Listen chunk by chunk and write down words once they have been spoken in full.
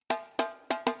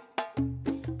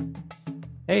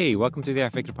Hey, welcome to the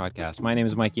Afikra podcast. My name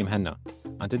is Mikey Mhenna.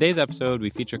 On today's episode, we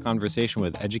feature a conversation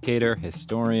with educator,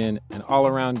 historian, and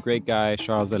all-around great guy,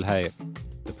 Charles Al-Hayek,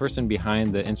 the person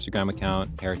behind the Instagram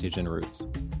account Heritage and Roots.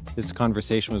 This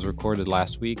conversation was recorded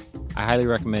last week. I highly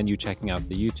recommend you checking out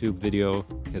the YouTube video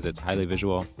because it's highly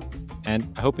visual,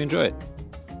 and I hope you enjoy it.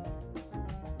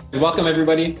 Welcome,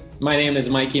 everybody. My name is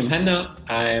Mikey Mhenna.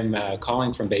 I'm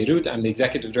calling from Beirut. I'm the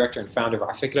executive director and founder of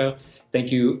afikra. Thank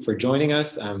you for joining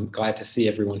us. I'm glad to see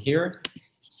everyone here.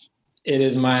 It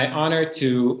is my honor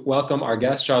to welcome our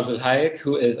guest, Charles Al-Hayek,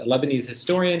 who is a Lebanese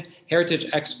historian, heritage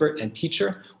expert, and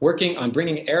teacher working on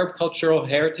bringing Arab cultural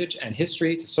heritage and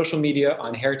history to social media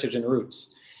on Heritage and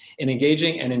Roots in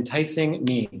engaging and enticing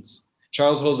memes.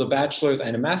 Charles holds a bachelor's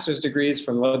and a master's degrees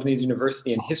from Lebanese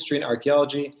University in History and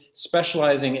Archaeology,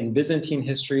 specializing in Byzantine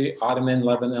history, Ottoman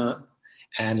Lebanon,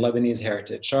 and Lebanese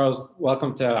heritage. Charles,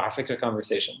 welcome to Afikra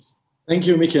Conversations. Thank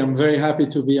you, Mickey. I'm very happy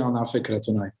to be on Afikra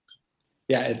tonight.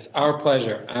 Yeah, it's our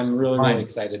pleasure. I'm really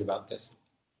excited about this.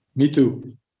 Me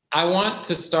too. I want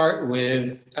to start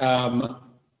with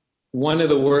one of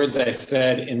the words I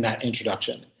said in that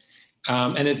introduction.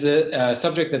 And it's a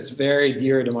subject that's very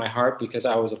dear to my heart because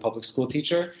I was a public school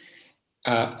teacher.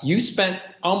 You spent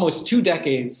almost 2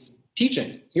 decades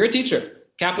teaching. You're a teacher.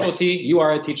 Capital yes. T, you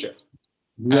are a teacher.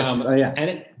 Yes, I am.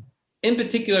 And in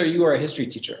particular, you are a history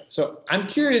teacher. So I'm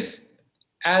curious,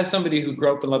 as somebody who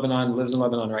grew up in Lebanon, lives in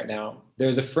Lebanon right now,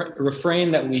 there's a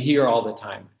refrain that we hear all the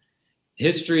time.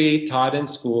 History taught in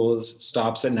schools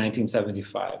stops at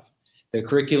 1975. The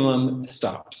curriculum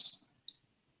stops.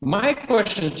 My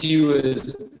question to you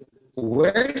is,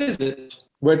 where does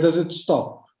it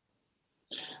stop?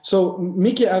 So,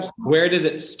 Mickey, where does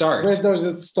it start? Where does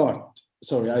it start?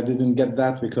 Sorry, I didn't get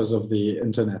that because of the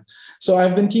internet. So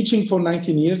I've been teaching for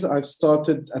 19 years. I've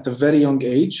started at a very young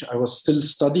age. I was still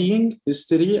studying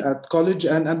history at college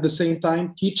and at the same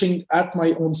time teaching at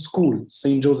my own school,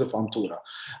 St. Joseph Antura.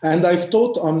 And I've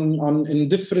taught in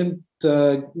different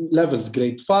levels,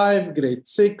 grade 5, grade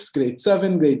 6, grade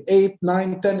 7, grade 8,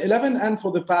 9, 10, 11, and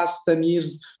for the past 10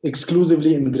 years,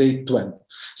 exclusively in grade 12.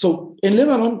 So in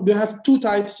Lebanon, we have 2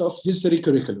 types of history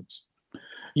curriculums.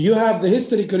 You have the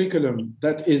history curriculum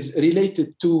that is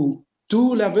related to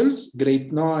 2 levels,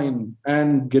 grade 9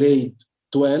 and grade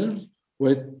 12,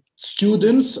 where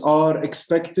students are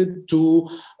expected to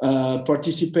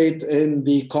participate in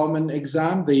the common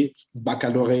exam, the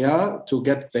baccalaureate, to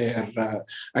get their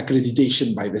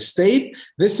accreditation by the state.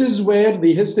 This is where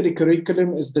the history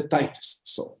curriculum is the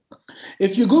tightest. So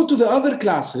if you go to the other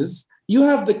classes, you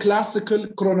have the classical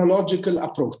chronological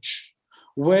approach,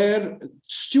 where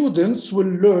students will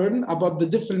learn about the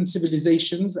different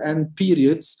civilizations and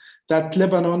periods that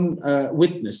Lebanon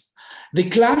witnessed. The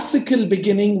classical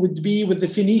beginning would be with the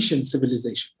Phoenician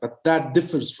civilization, but that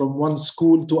differs from one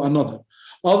school to another.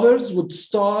 Others would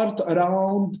start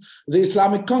around the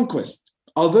Islamic conquest.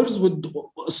 Others would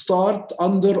start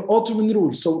under Ottoman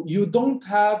rule. So you don't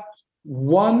have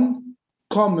one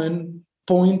common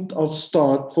point of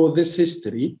start for this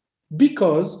history,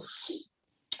 because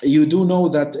you do know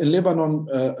that in Lebanon,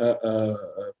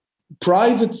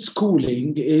 private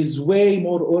schooling is way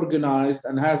more organized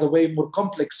and has a way more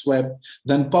complex web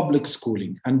than public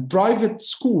schooling. And private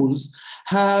schools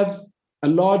have a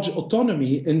large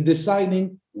autonomy in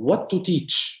deciding what to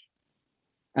teach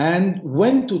and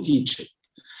when to teach it.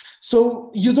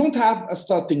 So you don't have a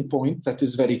starting point that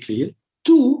is very clear.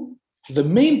 2, the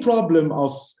main problem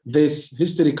of this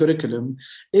history curriculum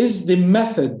is the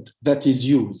method that is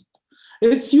used.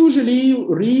 It's usually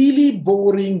really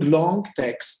boring, long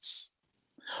texts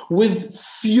with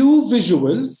few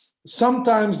visuals.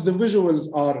 Sometimes the visuals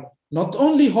are not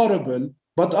only horrible,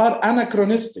 but are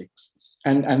anachronistic.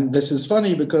 And this is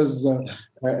funny because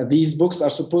these books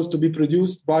are supposed to be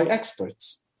produced by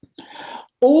experts.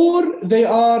 Or they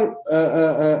are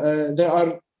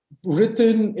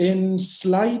written in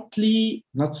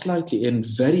in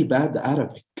very bad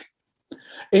Arabic.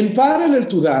 In parallel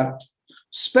to that,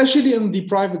 especially in the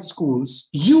private schools,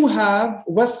 you have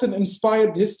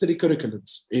Western-inspired history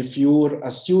curriculums. If you're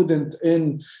a student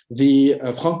in the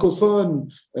Francophone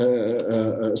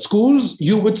schools,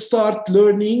 you would start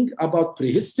learning about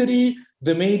prehistory,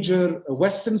 the major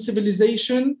Western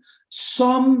civilization,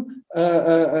 some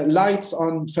lights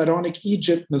on pharaonic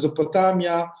Egypt,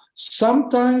 Mesopotamia.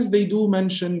 Sometimes they do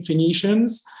mention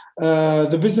Phoenicians.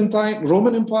 The Byzantine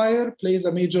Roman Empire plays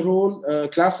a major role,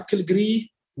 classical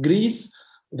Greece.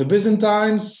 The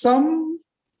Byzantines,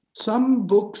 some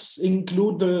books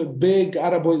include the big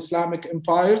Arabo-Islamic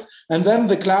empires, and then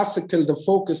the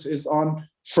focus is on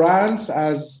France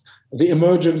as the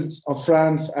emergence of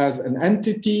France as an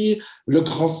entity, Le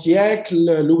Grand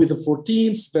Siècle, Louis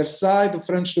XIV, Versailles, the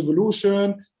French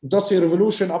Revolution, Industrial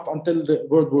Revolution up until the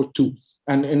World War II.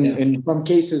 And in some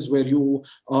cases where you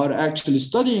are actually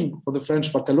studying for the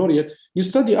French baccalaureate, you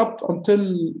study up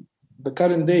until the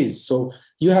current days. So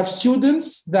you have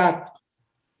students that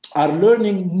are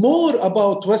learning more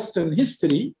about Western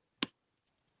history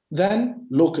than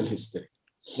local history.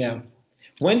 Yeah.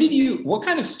 What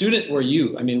kind of student were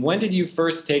you? I mean, when did you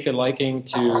first take a liking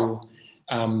to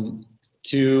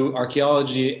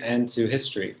archaeology and to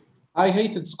history? I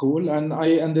hated school and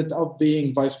I ended up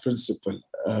being vice principal.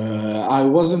 I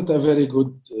wasn't a very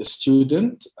good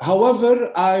student.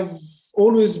 However, I've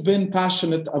always been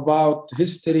passionate about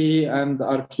history and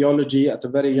archaeology at a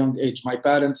very young age. My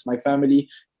parents, my family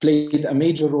played a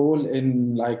major role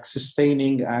in like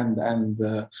sustaining and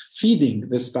feeding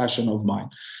this passion of mine.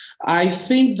 I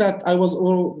think that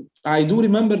I do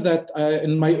remember that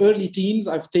in my early teens,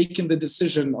 I've taken the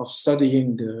decision of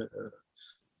studying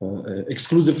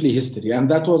exclusively history. And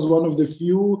that was one of the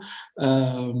few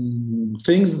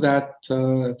things that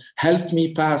helped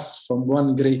me pass from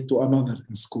one grade to another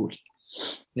in school.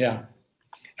 Yeah.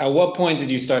 At what point did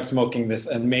you start smoking this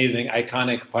amazing,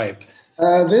 iconic pipe?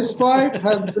 This pipe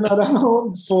has been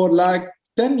around for like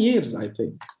 10 years, I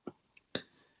think.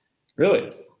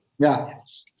 Really? Yeah.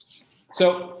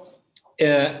 So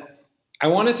I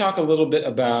want to talk a little bit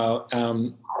about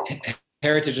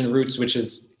heritage and roots, which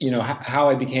is, how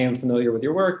I became familiar with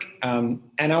your work. And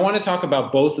I want to talk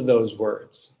about both of those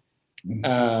words.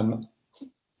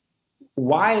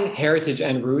 Why heritage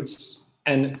and roots?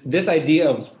 And this idea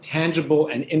of tangible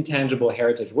and intangible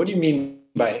heritage. What do you mean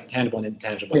by tangible and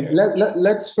intangible heritage?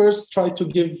 Let's first try to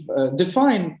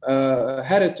define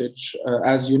heritage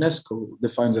as UNESCO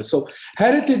defines it. So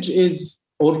heritage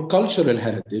or cultural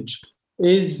heritage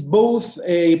is both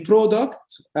a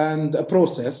product and a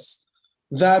process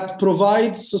that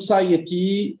provides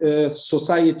societies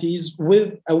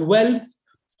with a wealth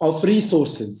of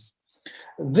resources.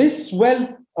 This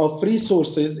wealth of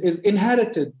resources is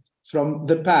inherited from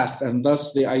the past, and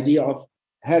thus the idea of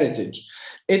heritage.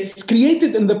 It's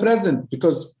created in the present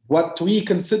because what we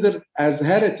consider as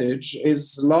heritage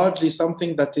is largely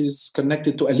something that is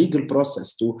connected to a legal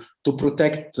process to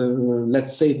protect,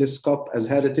 let's say, this cup as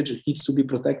heritage. It needs to be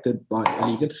protected by a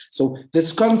legal. So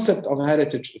this concept of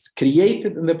heritage is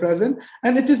created in the present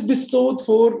and it is bestowed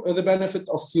for the benefit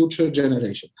of future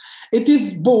generation. It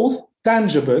is both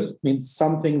tangible, means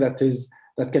something that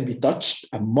can be touched,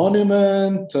 a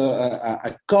monument,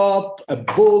 a cup, a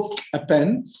book, a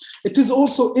pen. It is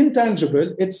also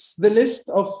intangible. It's the list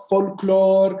of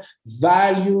folklore,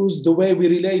 values, the way we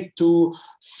relate to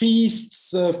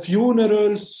feasts,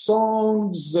 funerals,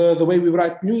 songs, the way we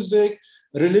write music,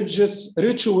 religious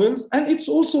rituals, and it's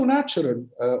also natural,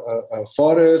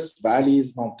 forests,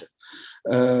 valleys, mountains.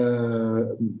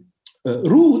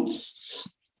 Roots,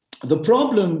 the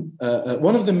problem,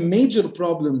 one of the major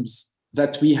problems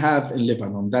that we have in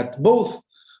Lebanon, that both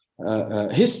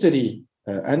history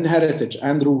and heritage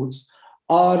and roots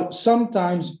are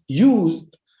sometimes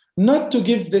used not to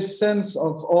give this sense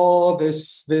of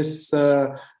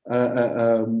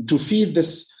to feed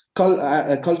this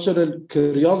cultural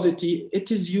curiosity.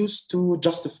 It is used to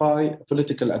justify a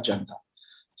political agenda.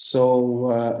 So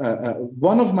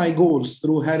one of my goals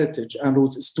through heritage and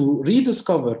roots is to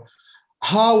rediscover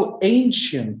how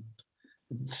ancient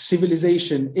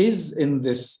civilization is in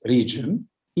this region,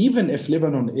 even if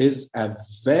Lebanon is a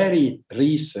very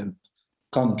recent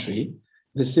country.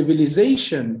 The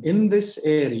civilization in this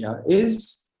area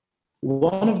is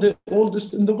one of the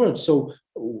oldest in the world. So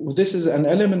this is an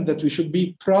element that we should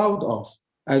be proud of.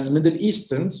 As Middle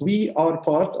Easterns, we are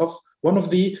part of one of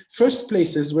the first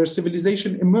places where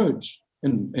civilization emerged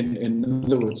in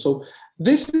the world. So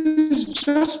this is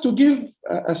just to give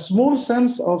a small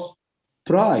sense of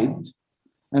pride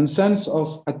and sense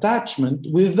of attachment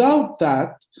without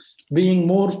that being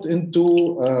morphed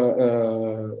into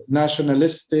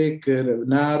nationalistic,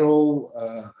 narrow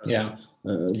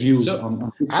views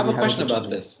on history. I have a question about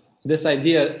this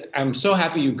idea. I'm so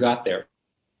happy you got there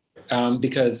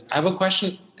because I have a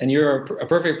question, and you're a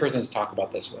perfect person to talk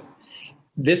about this with.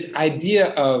 This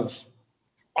idea of,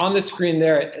 on the screen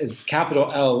there is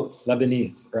capital L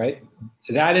Lebanese, right?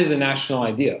 That is a national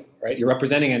idea, right? You're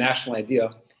representing a national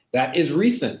idea that is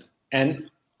recent, and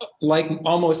like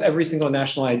almost every single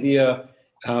national idea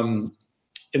in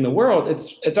the world,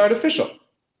 it's artificial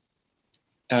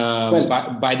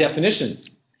by definition.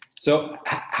 So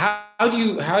how do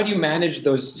you manage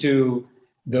those two,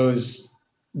 the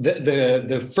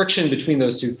friction between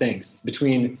those two things,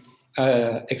 between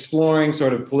exploring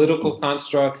sort of political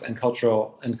constructs and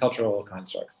cultural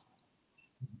constructs.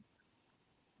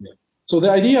 So the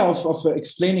idea of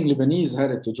explaining Lebanese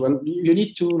heritage, well, you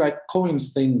need to like coin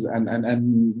things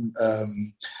and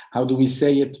how do we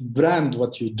say it, brand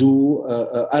what you do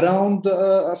around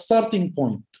a starting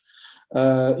point.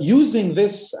 Using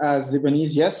this as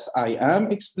Lebanese, yes, I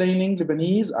am explaining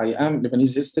Lebanese, I am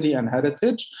Lebanese history and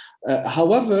heritage.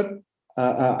 However,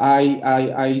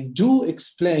 I do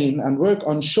explain and work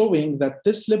on showing that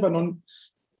this Lebanon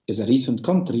is a recent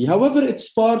country. However, it's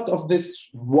part of this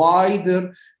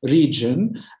wider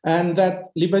region, and that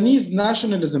Lebanese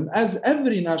nationalism, as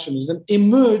every nationalism,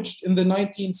 emerged in the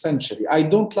 19th century. I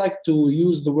don't like to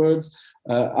use the words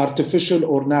artificial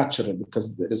or natural,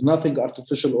 because there is nothing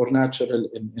artificial or natural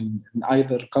in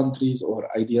either countries or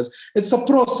ideas. It's a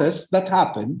process that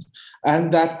happened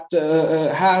and that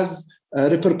has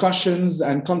repercussions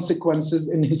and consequences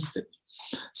in history.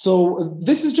 So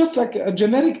this is just like a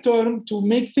generic term to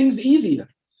make things easier.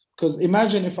 Because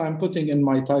imagine if I'm putting in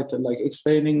my title, like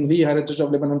explaining the heritage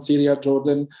of Lebanon, Syria,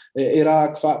 Jordan,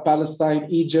 Iraq, Palestine,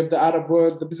 Egypt, the Arab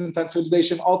world, the Byzantine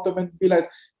civilization, Ottoman, it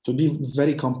would be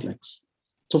very complex.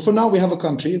 So for now, we have a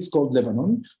country, it's called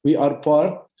Lebanon. We are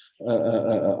part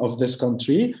of this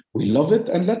country. We love it.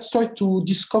 And let's try to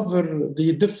discover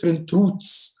the different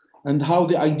roots and how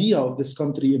the idea of this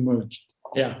country emerged.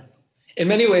 Yeah. In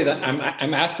many ways,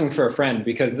 I'm asking for a friend,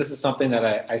 because this is something that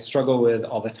I struggle with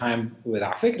all the time with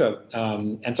afikra.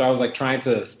 And so I was like trying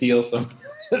to steal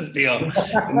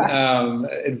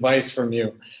advice from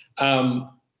you.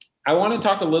 I want to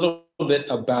talk a little bit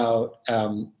about,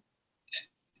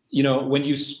 when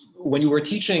you were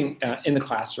teaching in the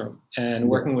classroom and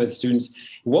working with students,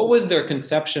 what was their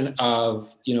conception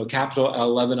of, capital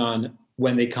L Lebanon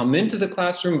when they come into the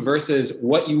classroom versus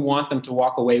what you want them to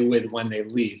walk away with when they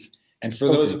leave? And for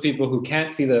those people who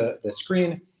can't see the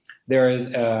screen, there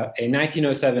is a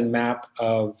 1907 map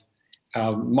of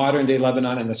modern day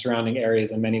Lebanon and the surrounding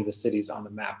areas and many of the cities on the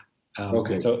map.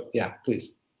 So yeah,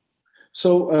 please.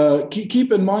 So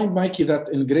keep in mind, Mikey, that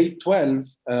in grade 12,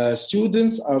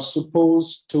 students are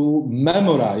supposed to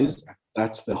memorize,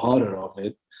 that's the horror of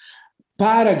it,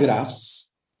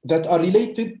 paragraphs that are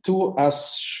related to a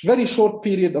very short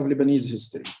period of Lebanese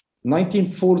history.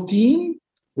 1914,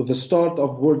 with the start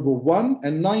of World War I,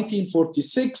 and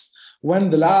 1946, when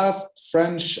the last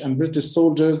French and British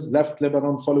soldiers left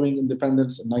Lebanon following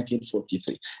independence in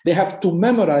 1943. They have to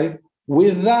memorize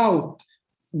without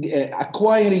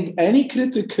acquiring any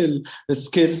critical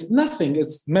skills, nothing,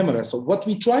 it's memorized. So what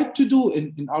we tried to do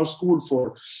in our school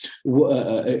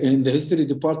in the history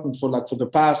department for the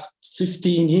past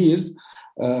 15 years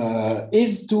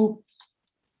is to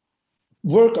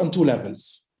work on two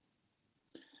levels.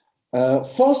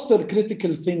 Foster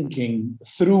critical thinking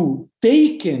through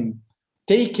taking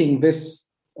this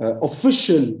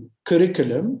official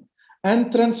curriculum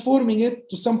and transforming it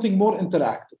to something more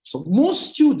interactive. So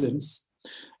most students,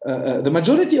 the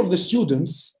majority of the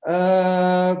students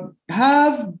have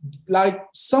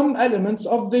some elements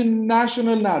of the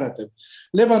national narrative.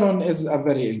 Lebanon is a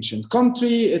very ancient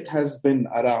country. It has been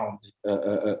around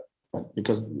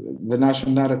because the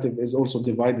national narrative is also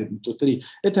divided into three.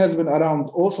 It has been around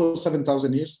or for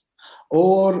 7,000 years,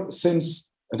 or since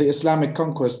the Islamic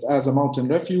conquest as a mountain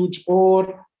refuge,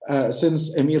 or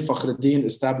since Emir Fakhruddin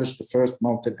established the first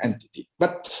mountain entity.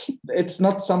 But it's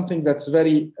not something that's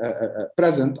very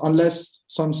present unless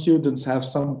some students have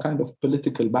some kind of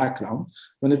political background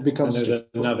when it becomes...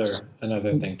 Another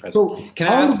thing present. So can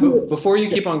I ask, before you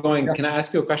keep on going, can I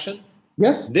ask you a question?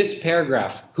 Yes. This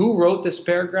paragraph, who wrote this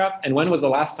paragraph and when was the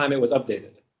last time it was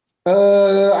updated?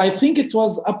 I think it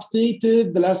was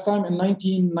updated the last time in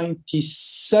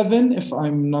 1997, if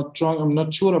I'm not wrong. I'm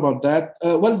not sure about that.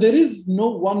 Well, there is no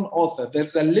one author.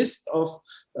 There's a list of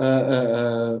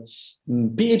PhD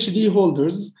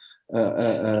holders,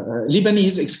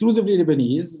 Lebanese, exclusively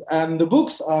Lebanese, and the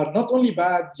books are not only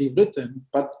badly written,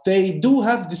 but they do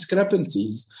have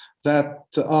discrepancies that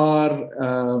are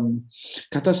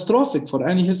catastrophic for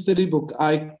any history book.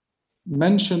 I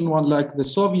mention one like the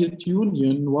Soviet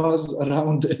Union was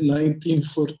around in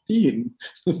 1914.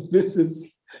 This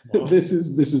is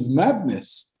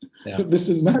madness. Yeah. This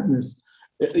is madness.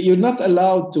 You're not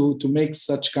allowed to make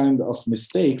such kind of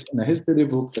mistakes in a history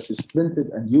book that is printed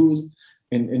and used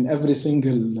in every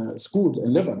single school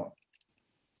in Lebanon.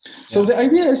 So the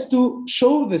idea is to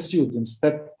show the students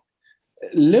that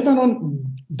Lebanon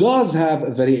does have a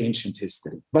very ancient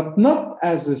history, but not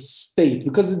as a state,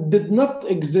 because it did not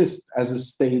exist as a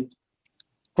state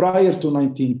prior to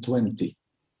 1920.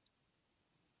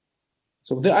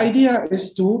 So the idea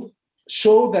is to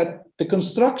show that the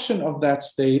construction of that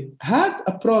state had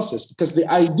a process, because the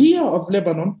idea of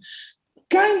Lebanon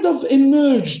kind of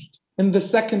emerged in the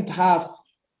second half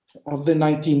of the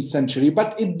 19th century,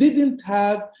 but it didn't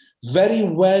have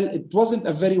it wasn't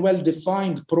a very well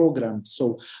defined program.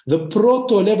 So the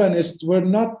proto-Lebanists were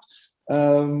not,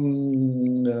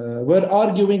 were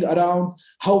arguing around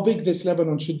how big this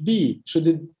Lebanon should be. Should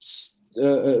it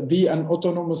be an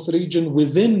autonomous region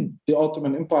within the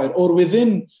Ottoman Empire or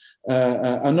within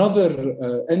another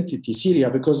entity, Syria?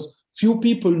 Because few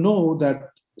people know that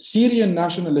Syrian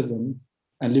nationalism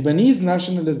and Lebanese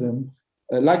nationalism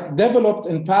developed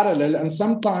in parallel and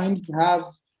sometimes have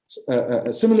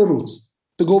similar roots.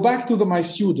 To go back to my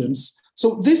students, so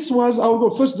this was our goal.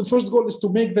 The first goal is to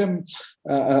make them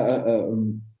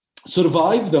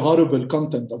survive the horrible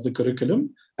content of the curriculum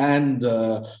and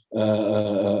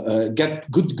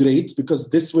get good grades, because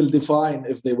this will define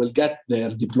if they will get their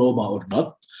diploma or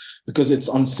not, because it's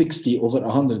on 60 over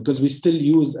 100, because we still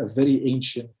use a very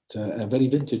ancient, very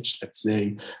vintage, let's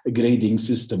say, grading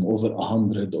system over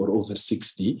 100 or over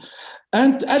 60.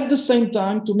 And at the same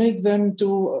time, to make them,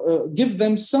 give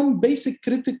them some basic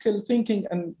critical thinking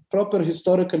and proper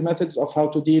historical methods of how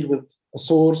to deal with a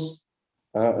source,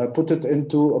 put it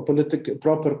into a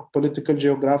proper political,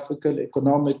 geographical,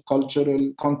 economic,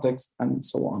 cultural context, and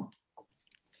so on.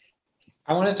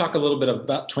 I want to talk a little bit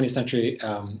about 20th century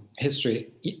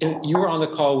history. You were on the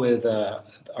call with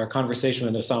our conversation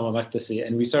with Osama Makdisi,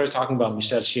 and we started talking about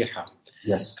Michel Chiha.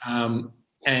 Yes.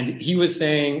 And he was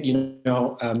saying,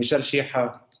 Michel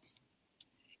Chiha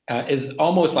is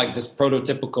almost like this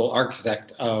prototypical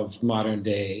architect of modern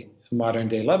day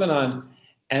Lebanon.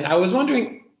 And I was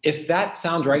wondering if that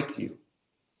sounds right to you.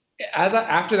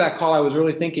 After that call, I was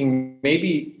really thinking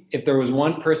maybe if there was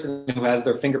one person who has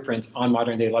their fingerprints on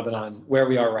modern day Lebanon, where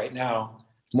we are right now,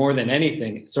 more than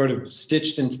anything, sort of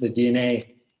stitched into the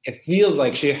DNA, it feels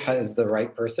like Sheikha is the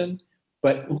right person,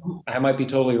 but I might be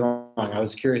totally wrong. I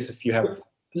was curious if you have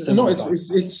similar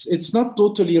thoughts. It's not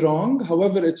totally wrong.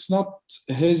 However, it's not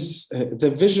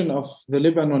the vision of the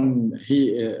Lebanon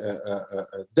he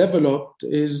developed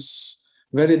is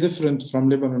very different from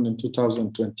Lebanon in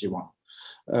 2021.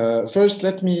 First,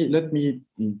 let me.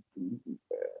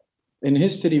 In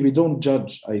history, we don't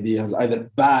judge ideas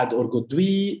either bad or good.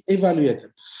 We evaluate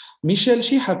them. Michel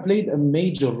Chiha played a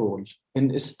major role in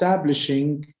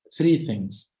establishing three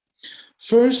things.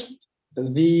 First,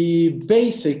 the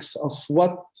basics of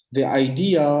what the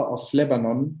idea of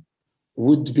Lebanon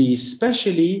would be,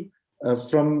 especially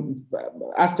from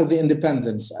after the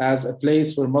independence, as a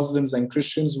place where Muslims and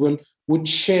Christians would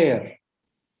share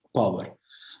power.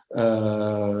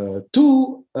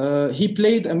 Two, he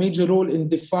played a major role in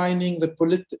defining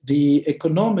the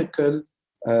economical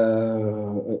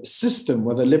system,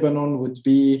 whether Lebanon would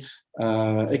be,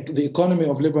 the economy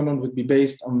of Lebanon would be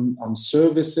based on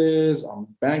services, on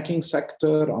banking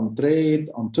sector, on trade,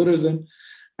 on tourism.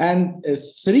 And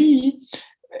three,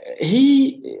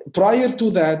 prior to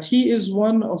that, he is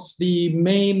one of the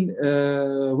main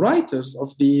writers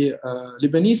of the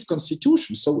Lebanese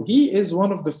constitution. So he is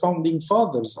one of the founding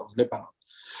fathers of Lebanon.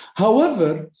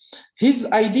 However, his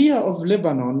idea of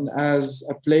Lebanon as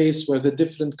a place where the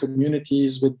different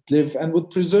communities would live and would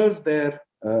preserve their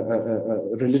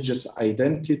religious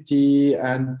identity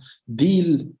and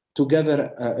deal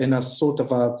together in a sort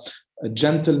of a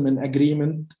gentleman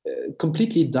agreement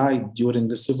completely died during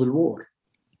the Civil War.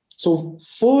 So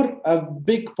for a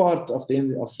big part of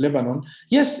Lebanon,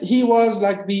 yes, he was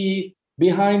like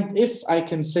behind, if I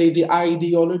can say, the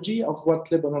ideology of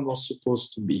what Lebanon was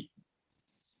supposed to be.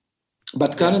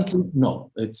 But currently,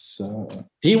 no.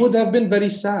 He would have been very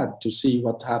sad to see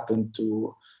what happened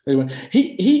to everyone.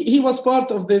 He was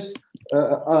part of this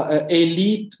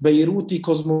elite, Beiruti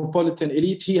cosmopolitan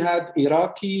elite. He had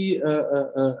Iraqi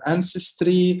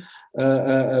ancestry,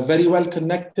 very well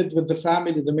connected with the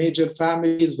family, the major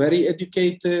families, very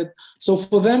educated. So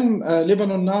for them,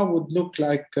 Lebanon now would look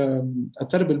like a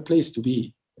terrible place to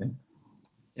be.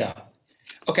 Yeah.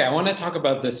 Okay, I want to talk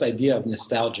about this idea of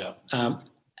nostalgia.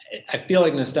 I feel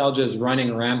like nostalgia is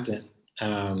running rampant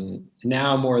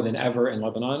now more than ever in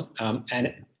Lebanon.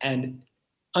 And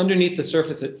underneath the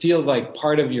surface, it feels like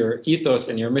part of your ethos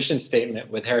and your mission statement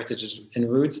with Heritages and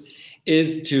Roots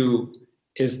is to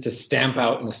stamp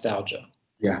out nostalgia.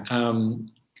 Yeah.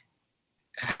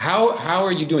 How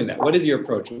are you doing that? What is your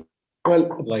approach? Well,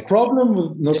 the problem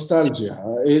with nostalgia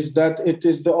is that it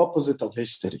is the opposite of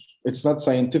history. It's not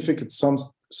scientific. It's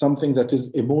something that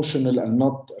is emotional and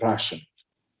not rational.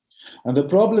 And the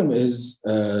problem is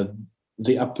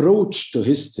the approach to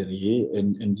history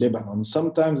in Lebanon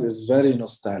sometimes is very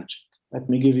nostalgic. Let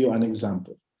me give you an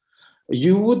example.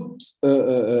 you would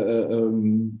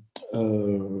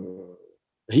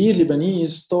hear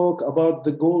Lebanese talk about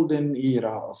the golden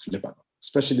era of Lebanon,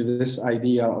 especially this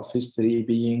idea of history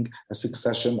being a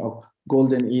succession of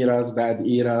golden eras, bad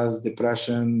eras,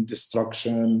 depression,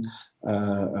 destruction.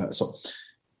 So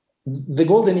the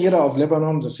golden era of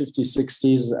Lebanon, the 50s,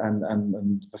 60s,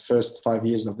 and the first 5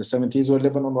 years of the 70s, where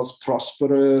Lebanon was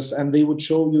prosperous, and they would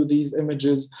show you these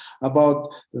images about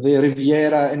the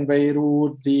Riviera in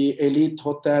Beirut, the elite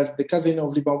hotel, the Casino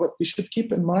of Lebanon. But we should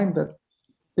keep in mind that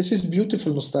this is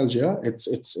beautiful nostalgia.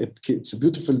 It's a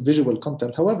beautiful visual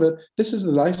content. However, this is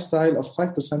the lifestyle of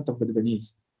 5% of the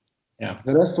Lebanese. Yeah.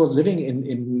 The rest was living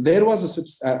in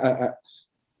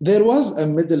there was a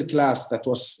middle class that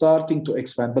was starting to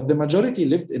expand, but the majority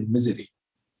lived in misery.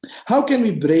 How can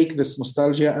we break this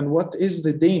nostalgia, and what is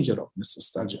the danger of this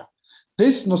nostalgia?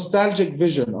 This nostalgic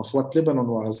vision of what Lebanon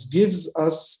was gives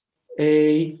us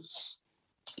a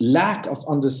lack of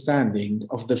understanding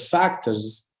of the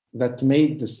factors that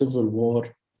made the civil war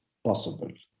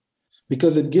possible.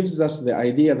 Because it gives us the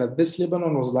idea that this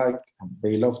Lebanon was like,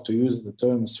 they love to use the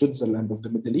term Switzerland of the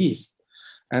Middle East.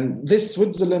 And this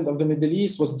Switzerland of the Middle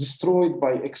East was destroyed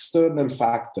by external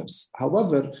factors.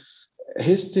 However,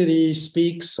 history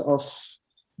speaks of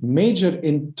major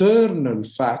internal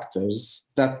factors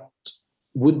that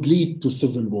would lead to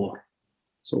civil war.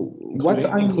 So,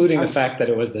 including the fact that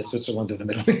it was the Switzerland of the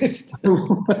Middle East.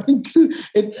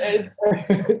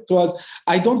 it was.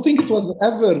 I don't think it was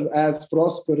ever as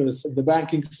prosperous in the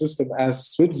banking system as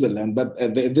Switzerland. But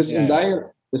this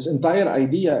entire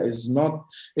idea is not.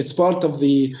 It's part of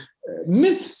the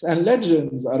myths and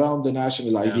legends around the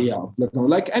national idea of Lebanon.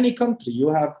 Like any country, you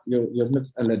have your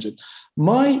myth and legend.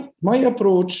 My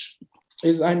approach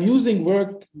is I'm using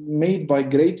work made by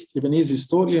great Lebanese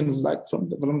historians like from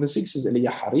the 60s,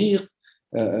 Elia Hariq,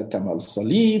 Kamal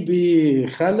Salibi,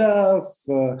 Khalaf,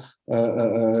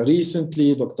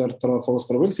 recently Dr. Fawaz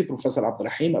Trawilsi, Professor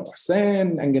Abdurrahim Abu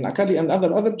Hussein, Engin Akali, and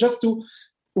other, just to,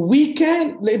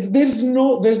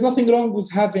 there's nothing wrong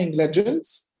with having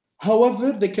legends.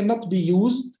 However, they cannot be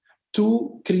used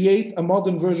to create a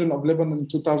modern version of Lebanon in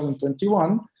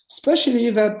 2021,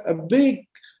 especially that a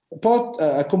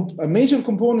major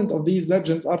component of these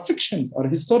legends are fictions, are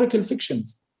historical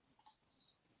fictions.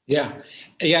 Yeah,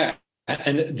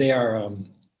 and they are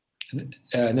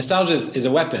nostalgia is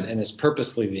a weapon and is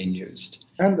purposely being used.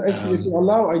 And if you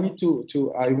allow, I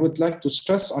would like to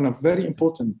stress on a very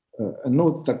important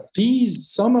note that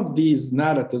some of these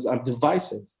narratives are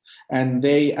divisive, and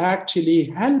they actually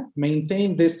help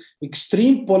maintain this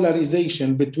extreme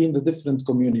polarization between the different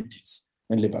communities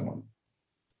in Lebanon.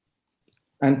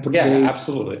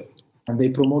 Absolutely. And they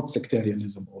promote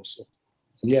sectarianism also.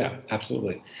 Yeah,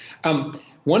 absolutely.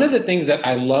 One of the things that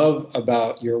I love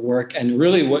about your work, and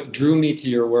really what drew me to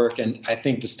your work, and I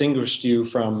think distinguished you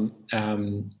from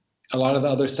a lot of the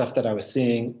other stuff that I was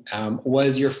seeing,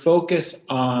 was your focus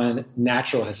on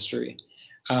natural history,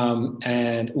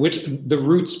 and which the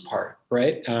roots part,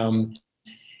 right?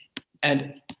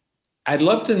 And I'd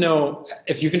love to know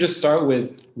if you can just start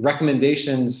with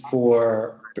recommendations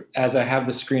for, as I have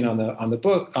the screen on the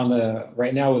book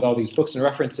right now with all these books and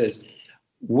references,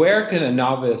 where can a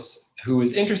novice who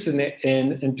is interested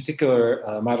in particular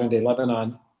modern day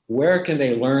Lebanon, where can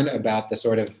they learn about the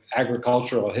sort of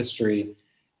agricultural history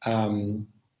and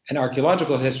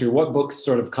archaeological history? What books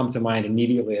sort of come to mind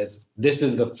immediately as this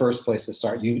is the first place to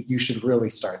start? You should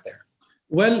really start there.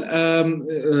 Well,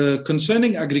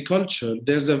 concerning agriculture,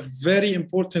 there's a very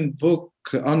important book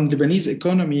on Lebanese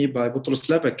economy by Boutros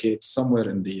Labaki. It's somewhere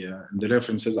in the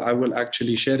references. I will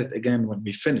actually share it again when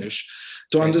we finish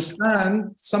to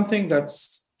understand something that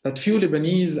few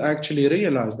Lebanese actually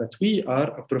realize, that we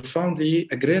are a profoundly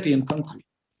agrarian country.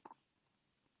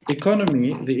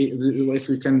 Economy, if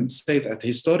we can say that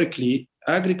historically,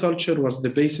 agriculture was the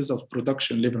basis of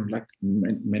production in Lebanon, like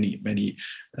many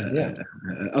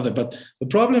other. But the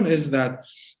problem is that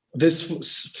this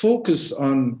focus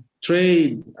on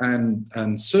trade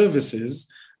and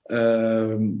services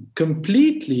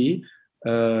completely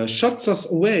shuts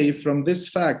us away from this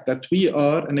fact that we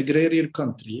are an agrarian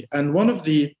country. And one of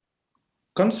the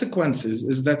consequences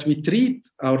is that we treat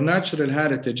our natural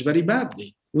heritage very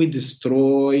badly. We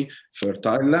destroy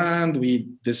fertile land, we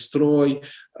destroy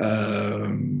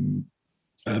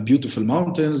beautiful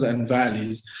mountains and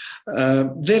valleys.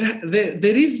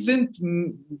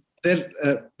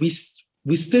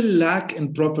 We still lack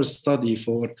in proper study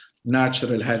for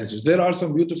natural heritage. There are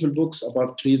some beautiful books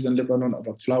about trees in Lebanon,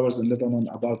 about flowers in Lebanon,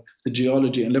 about the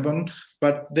geology in Lebanon,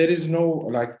 but there is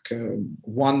no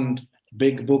one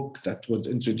big book that would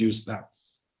introduce that.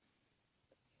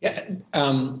 Yeah,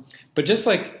 but just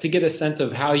like to get a sense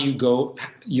of how you go,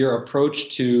 your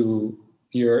approach to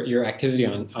your activity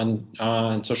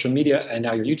on social media and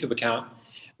now your YouTube account,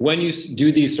 when you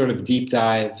do these sort of deep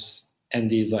dives and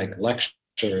these like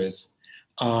lectures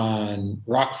on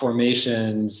rock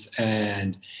formations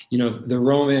and the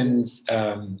Romans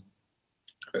and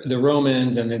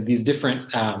these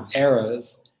different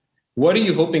eras, what are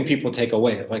you hoping people take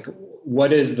away? Like,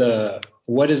 what is the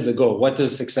goal? What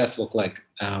does success look like,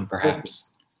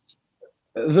 perhaps?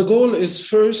 The goal is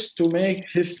first to make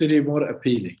history more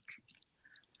appealing,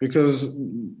 because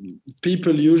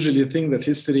people usually think that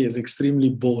history is extremely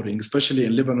boring, especially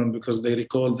in Lebanon, because they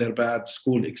recall their bad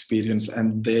school experience,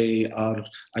 and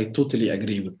I totally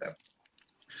agree with them.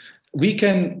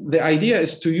 The idea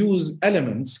is to use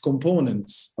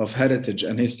components of heritage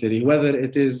and history, whether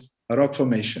it is a rock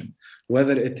formation,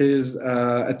 whether it is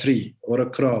a tree or a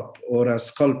crop or a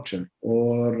sculpture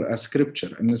or a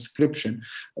scripture, an inscription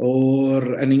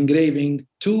or an engraving,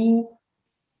 to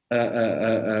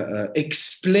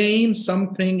explain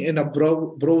something in a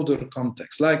broader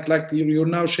context. Like you're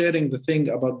now sharing the thing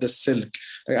about the silk.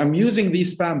 I'm using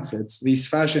these pamphlets, these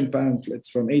fashion pamphlets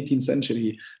from 18th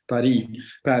century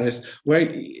Paris, where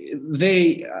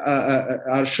they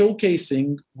are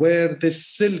showcasing where this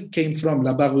silk came from,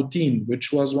 la baroutine,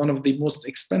 which was one of the most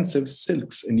expensive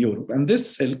silks in Europe. And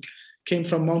this silk came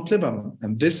from Mount Lebanon.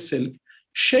 And this silk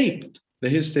shaped the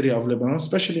history of Lebanon,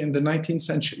 especially in the 19th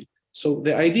century. So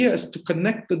the idea is to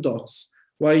connect the dots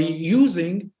by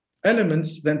using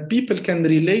elements that people can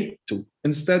relate to,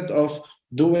 instead of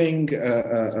doing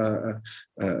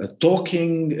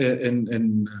talking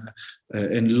in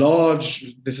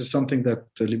large. This is something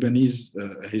that Lebanese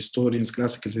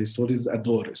classical historians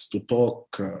adore, is to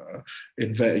talk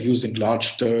using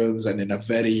large terms and in a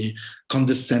very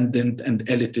condescending and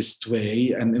elitist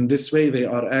way. And in this way, they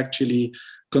are actually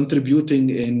contributing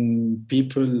in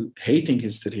people hating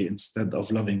history instead of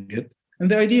loving it.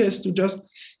 And the idea is to just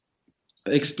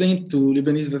explain to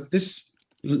Lebanese that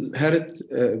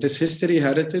this history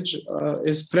heritage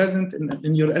is present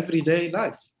in your everyday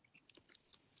life.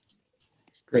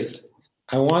 Great.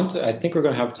 I think we're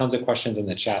going to have tons of questions in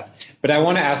the chat, but I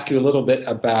want to ask you a little bit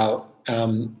about,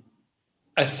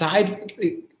 aside,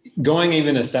 going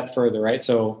even a step further, right?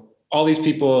 So all these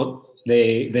people,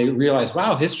 they realize,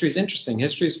 wow, history is interesting.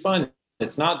 History is fun.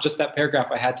 It's not just that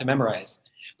paragraph I had to memorize.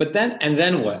 But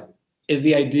then what? Is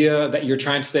the idea that you're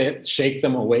trying to shake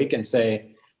them awake and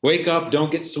say, wake up, don't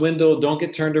get swindled, don't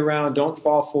get turned around, don't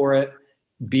fall for it.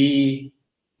 Be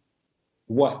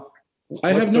what?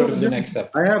 What's sort of the next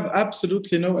step? I have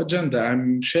absolutely no agenda.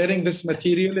 I'm sharing this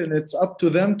material, and it's up to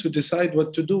them to decide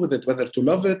what to do with it, whether to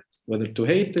love it, whether to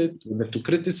hate it, whether to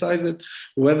criticize it,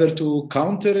 whether to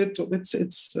counter it.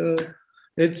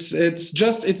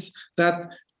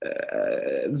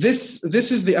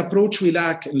 This is the approach we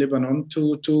lack in Lebanon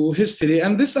to history,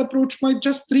 and this approach might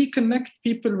just reconnect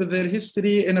people with their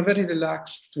history in a very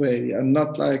relaxed way, and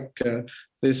not like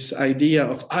this idea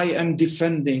of I am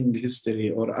defending history,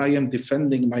 or I am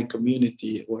defending my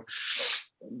community, or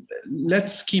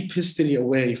let's keep history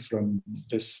away from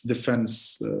this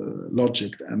defense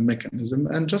logic and mechanism,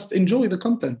 and just enjoy the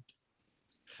content.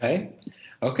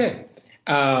 Okay.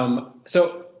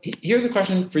 So here's a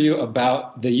question for you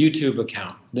about the YouTube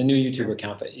account, the new YouTube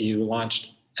account that you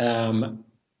launched.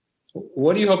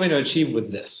 What are you hoping to achieve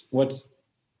with this?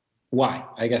 Why?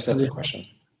 I guess that's the question.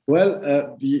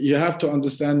 Well, you have to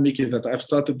understand, Miki, that I've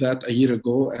started that a year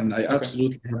ago, and I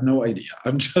absolutely have no idea.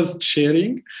 I'm just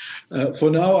sharing. For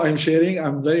now, I'm sharing.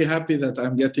 I'm very happy that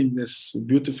I'm getting this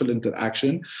beautiful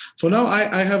interaction. For now,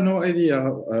 I have no idea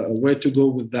where to go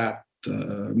with that.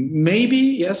 Maybe,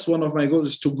 yes, one of my goals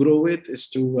is to grow it, is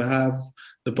to have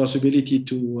the possibility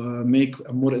to make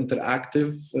a more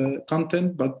interactive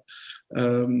content. But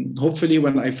hopefully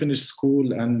when I finish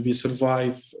school and we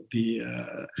survive the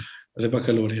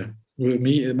baccalaureate,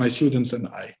 me, my students and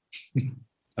I.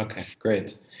 Okay,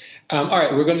 great. All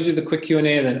right, we're going to do the quick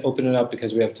Q&A and then open it up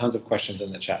because we have tons of questions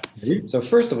in the chat. So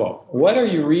first of all, what are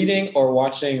you reading or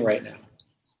watching right now?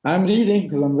 I'm reading,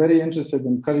 because I'm very interested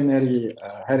in culinary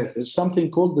heritage, something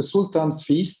called The Sultan's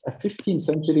Feast, a 15th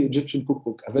century Egyptian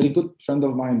cookbook. A very good friend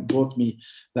of mine brought me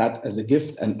that as a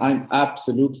gift, and I'm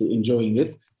absolutely enjoying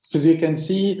it. Because you can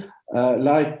see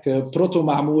proto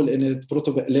ma'moul in it,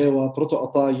 proto be'lewa, proto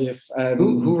atayif.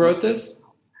 Who wrote this?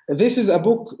 This is a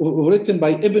book written by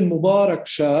Ibn Mubarak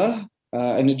Shah,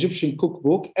 an Egyptian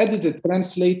cookbook, edited,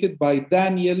 translated by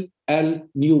Daniel L.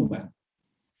 Newman.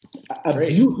 A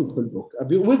beautiful book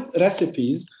with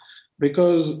recipes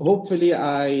because hopefully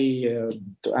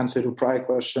to answer your prior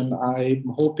question, I'm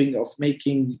hoping of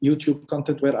making YouTube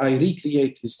content where I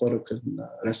recreate historical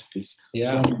recipes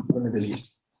from the Middle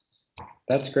East.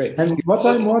 That's great. And what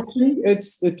I'm watching,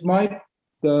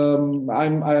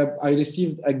 I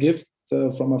received a gift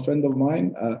from a friend of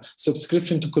mine, a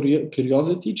subscription to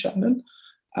Curiosity channel,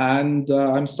 and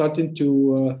I'm starting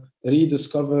to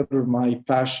rediscover my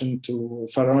passion to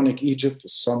pharaonic Egypt,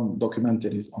 some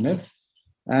documentaries on it.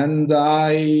 And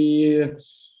I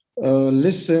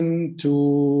listen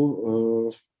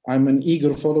to, I'm an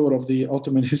eager follower of the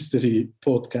Ottoman History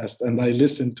podcast, and I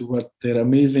listen to what their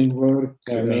amazing work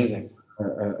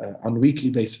on weekly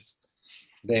basis.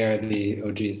 They are the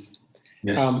OGs.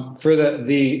 Yes. For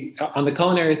on the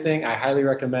culinary thing, I highly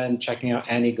recommend checking out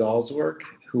Annie Gall's work,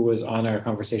 who was on our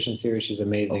conversation series. She's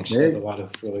amazing. Okay. She does a lot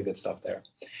of really good stuff there.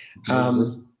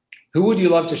 Who would you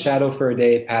love to shadow for a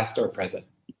day, past or present?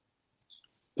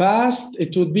 Past,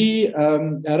 it would be a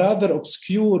rather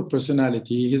obscure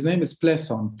personality. His name is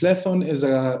Platon. Platon is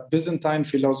a Byzantine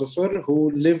philosopher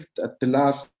who lived at the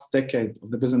last decade of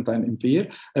the Byzantine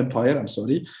Empire.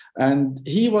 And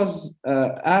he was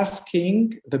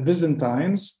asking the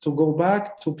Byzantines to go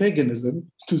back to paganism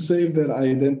to save their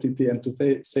identity and to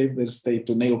save their state,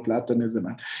 to Neoplatonism.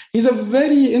 And he's a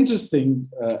very interesting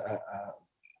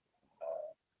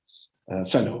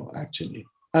fellow, actually.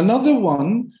 Another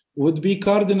one would be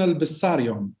Cardinal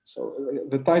Bessarion. So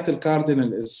the title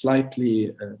Cardinal is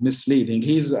slightly misleading.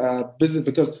 He's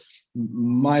because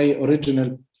my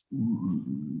original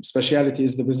speciality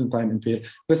is the Byzantine Empire.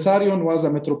 Bessarion was a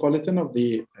metropolitan of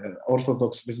the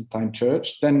Orthodox Byzantine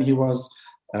Church. Then he was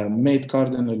made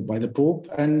cardinal by the Pope,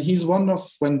 and he's one of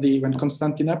when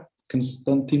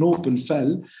Constantinople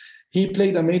fell. He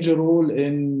played a major role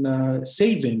in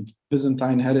saving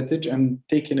Byzantine heritage and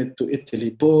taking it to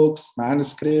Italy, books,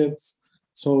 manuscripts.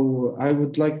 So I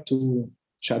would like to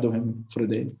shadow him for a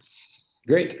day.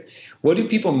 Great. What do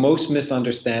people most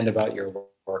misunderstand about your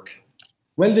work?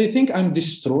 Well, they think I'm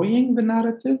destroying the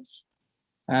narrative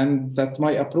and that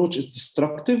my approach is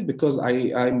destructive because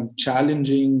I'm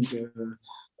challenging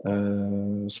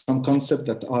some concepts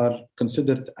that are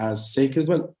considered as sacred.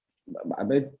 Well,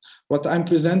 what I'm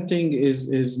presenting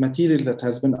is material that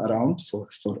has been around for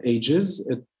ages.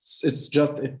 It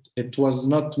was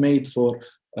not made for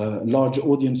large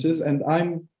audiences, and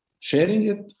I'm sharing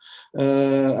it.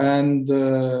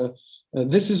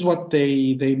 This is what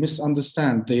they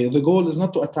misunderstand. The goal is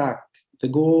not to attack. The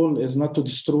goal is not to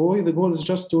destroy. The goal is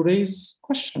just to raise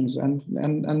questions and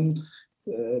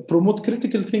promote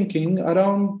critical thinking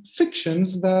around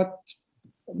fictions that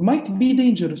might be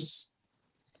dangerous.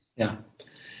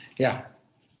 Yeah.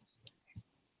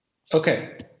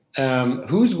 Okay.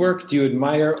 Whose work do you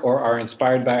admire or are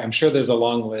inspired by? I'm sure there's a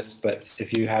long list, but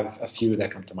if you have a few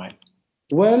that come to mind.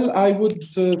 Well, I would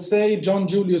say John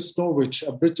Julius Norwich,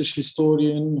 a British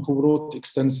historian who wrote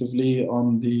extensively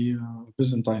on the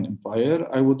Byzantine Empire.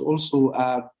 I would also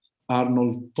add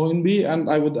Arnold Toynbee, and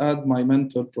I would add my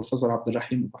mentor, Professor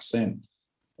Abdulrahim Hussain,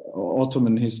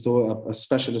 a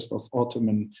specialist of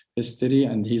Ottoman history,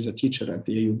 and he's a teacher at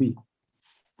the AUB.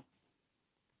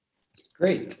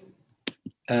 Great.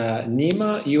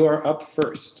 Nima, you are up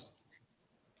first.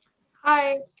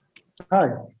 Hi.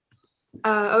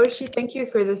 Oishi, thank you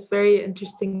for this very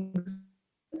interesting.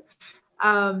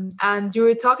 And you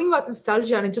were talking about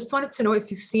nostalgia, and I just wanted to know if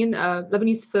you've seen a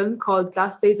Lebanese film called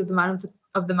Last Days of the Man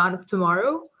of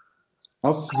Tomorrow.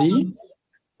 Of the?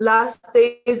 Last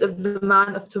Days of the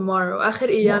Man of Tomorrow. آخر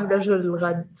أيام رجل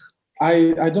الغد.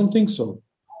 I don't think so.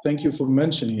 Thank you for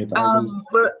mentioning it.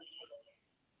 But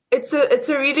it's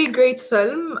a really great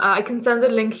film. I can send a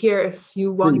link here if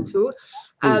you want to.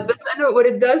 But what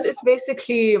it does is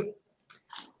basically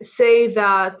say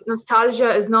that nostalgia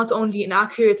is not only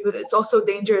inaccurate, but it's also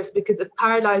dangerous because it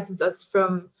paralyzes us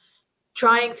from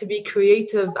trying to be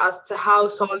creative as to how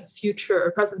solve future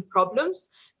or present problems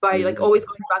by always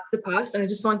going back to the past. And I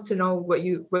just want to know what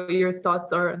your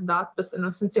thoughts are on that. But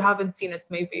since you haven't seen it,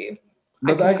 maybe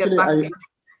I can get back to you.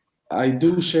 I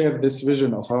do share this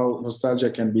vision of how nostalgia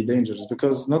can be dangerous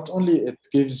because not only it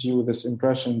gives you this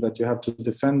impression that you have to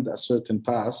defend a certain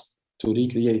past to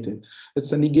recreate it,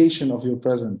 it's a negation of your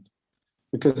present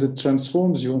because it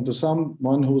transforms you into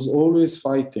someone who's always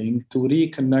fighting to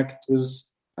reconnect with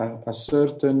a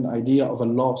certain idea of a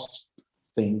lost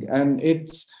thing. And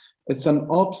it's an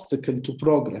obstacle to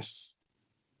progress.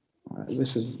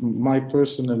 This is my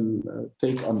personal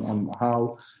take on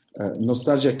how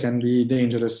nostalgia can be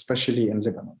dangerous, especially in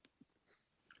Lebanon.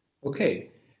 Okay.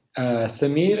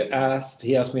 Samir asked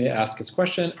me to ask his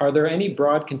question. Are there any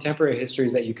broad contemporary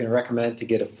histories that you can recommend to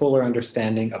get a fuller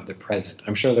understanding of the present?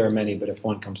 I'm sure there are many, but if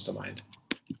one comes to mind.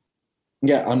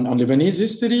 Yeah, on Lebanese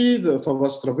history, the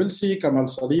Fawaz Trabilsi, Kamal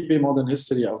Salibi, Modern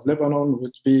History of Lebanon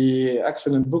would be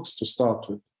excellent books to start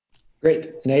with.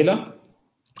 Great. Naila?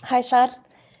 Hi, Shad.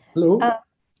 Hello.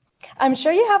 I'm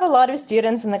sure you have a lot of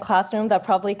students in the classroom that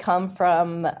probably come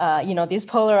from, these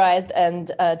polarized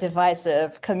and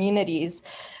divisive communities.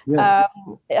 Yes.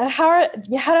 How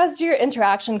does your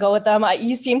interaction go with them?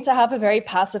 You seem to have a very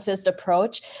pacifist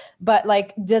approach, but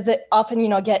does it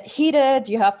often, get heated?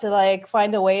 Do you have to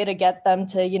find a way to get them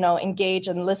to, engage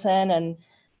and listen and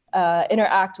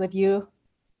interact with you?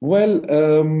 Well,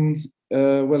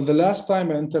 the last time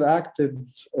I interacted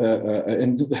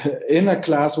in a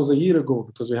class was a year ago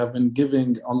because we have been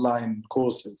giving online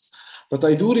courses. But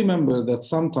I do remember that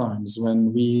sometimes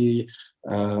when we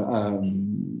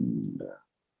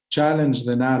challenge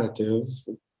the narrative,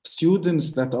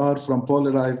 students that are from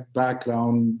polarized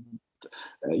background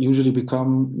usually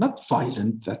become not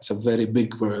violent, that's a very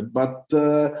big word, but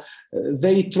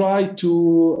they try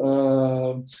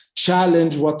to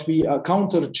challenge what we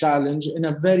counter-challenge in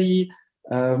a very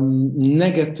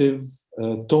negative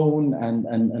tone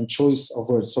and choice of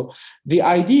words. So the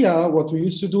idea, what we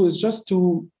used to do is just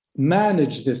to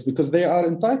manage this because they are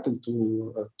entitled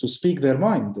to speak their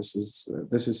mind. This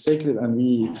is sacred, and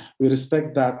we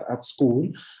respect that at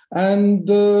school. And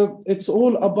it's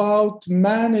all about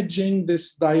managing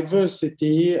this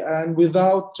diversity and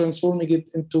without transforming it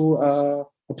into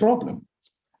a problem.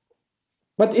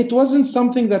 But it wasn't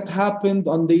something that happened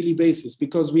on a daily basis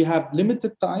because we have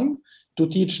limited time to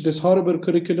teach this horrible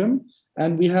curriculum.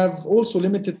 And we have also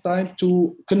limited time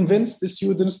to convince the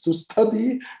students to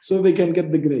study so they can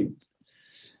get the grade.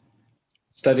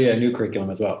 Study a new curriculum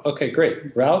as well. Okay,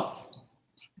 great. Ralph?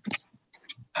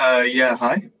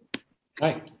 Hi.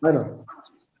 Hi. Hello.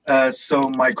 So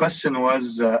my question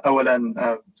was,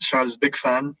 Charles, big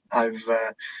fan. I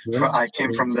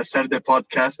came from the Serde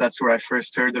podcast. That's where I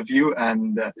first heard of you.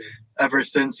 And ever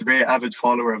since, very avid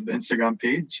follower of the Instagram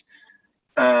page.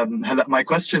 My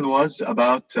question was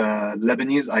about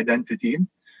Lebanese identity.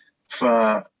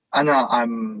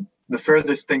 I'm the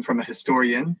furthest thing from a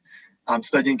historian. I'm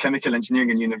studying chemical engineering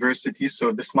in university,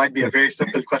 so this might be a very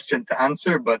simple question to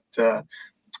answer, but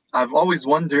I've always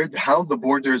wondered how the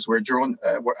borders were drawn,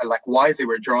 why they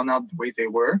were drawn out the way they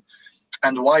were,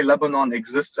 and why Lebanon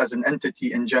exists as an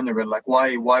entity in general.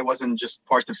 Why wasn't just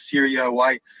part of Syria?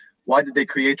 Why did they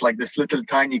create this little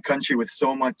tiny country with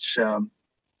so much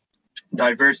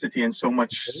diversity and so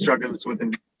much struggles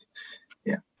within?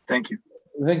 Yeah, thank you.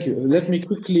 Thank you. Let me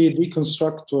quickly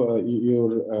deconstruct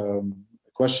your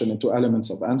question into elements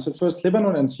of answer. First,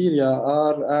 Lebanon and Syria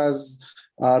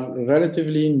are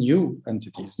relatively new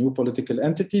entities, new political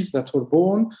entities that were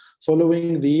born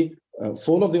following the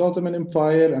fall of the Ottoman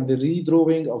Empire and the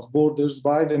redrawing of borders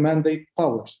by the Mandate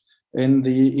powers in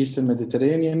the Eastern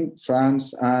Mediterranean,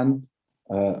 France, and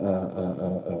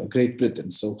Great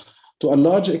Britain. So to a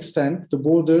large extent, the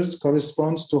borders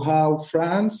corresponds to how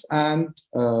France and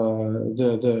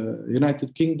the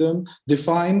United Kingdom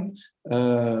defined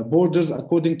borders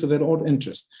according to their own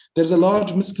interest. There's a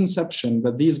large misconception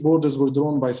that these borders were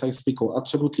drawn by Sykes-Picot.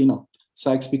 Absolutely not.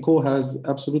 Sykes-Picot has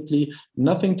absolutely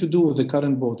nothing to do with the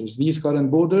current borders. These current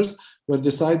borders were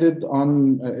decided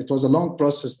on, it was a long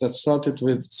process that started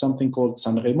with something called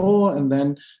San Remo and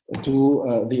then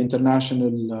to the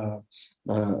international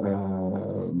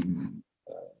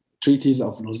treaties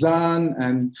of Lausanne,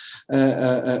 and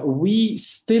we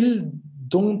still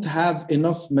don't have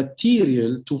enough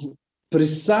material to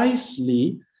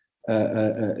precisely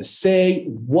say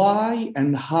why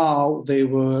and how they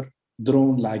were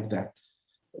drawn like that.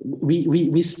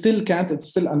 We still can't, it's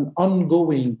still an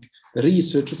ongoing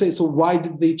research to say, so why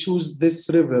did they choose this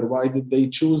river? Why did they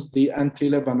choose the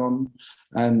anti-Lebanon?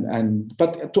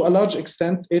 But to a large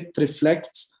extent, it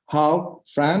reflects how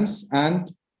France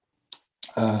and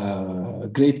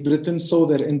Great Britain saw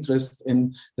their interest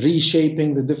in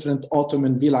reshaping the different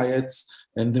Ottoman vilayets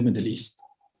in the Middle East.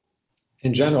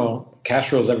 In general,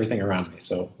 cash rules everything around me,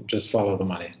 so just follow the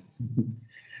money.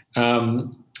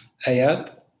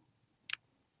 Ayat,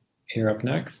 you're up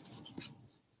next.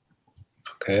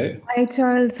 Okay. Hi,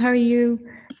 Charles. How are you?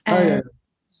 Hi.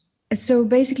 So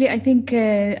basically, I think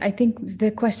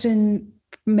the question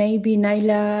maybe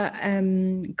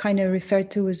Naila kind of referred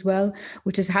to as well,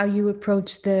 which is how you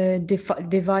approach the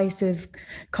divisive,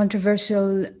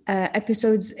 controversial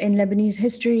episodes in Lebanese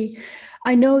history.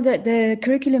 I know that the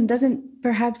curriculum doesn't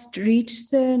perhaps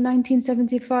reach the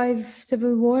 1975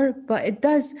 civil war, but it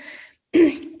does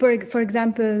for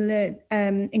example,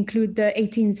 include the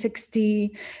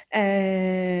 1860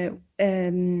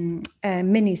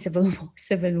 mini civil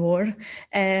war,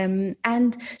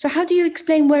 and so how do you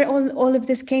explain where all of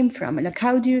this came from? Like,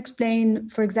 how do you explain,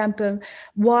 for example,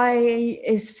 why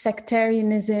is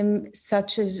sectarianism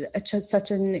such a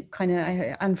kind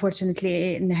of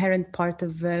unfortunately inherent part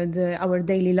of our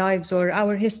daily lives or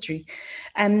our history?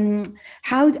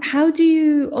 How do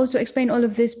you also explain all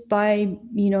of this by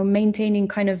maintaining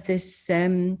kind of this? I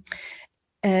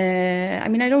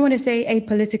mean, I don't want to say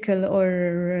apolitical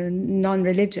or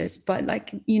non-religious, but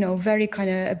like, very kind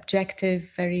of objective,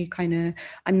 very kind of,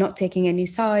 I'm not taking any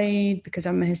side because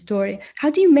I'm a historian. How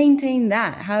do you maintain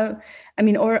that? Or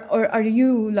are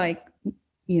you like,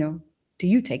 do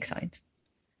you take sides?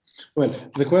 Well,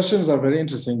 the questions are very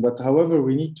interesting, but however,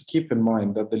 we need to keep in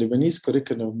mind that the Lebanese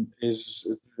curriculum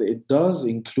it does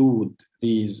include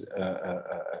these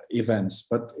events,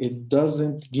 but it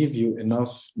doesn't give you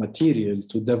enough material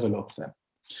to develop them.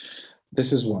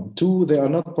 This is one. Two, they are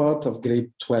not part of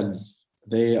grade 12.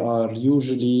 They are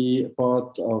usually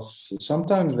part of,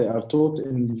 sometimes they are taught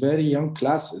in very young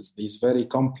classes. These very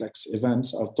complex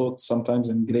events are taught sometimes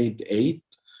in grade 8.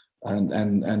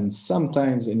 And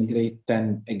sometimes in grade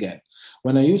 10 again.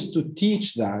 When I used to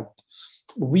teach that,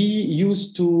 we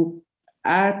used to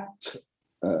add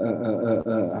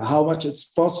how much it's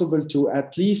possible to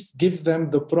at least give them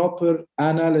the proper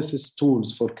analysis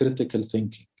tools for critical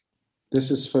thinking. This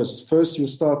is first. First, you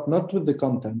start not with the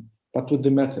content, but with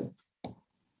the method.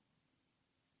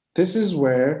 This is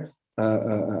where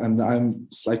and I'm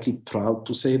slightly proud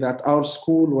to say that our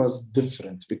school was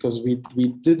different, because we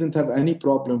didn't have any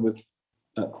problem with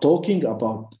talking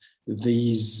about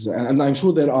these. And I'm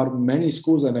sure there are many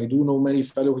schools, and I do know many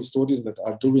fellow historians that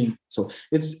are doing so.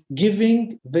 It's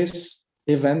giving this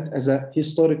event as a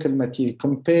historical material,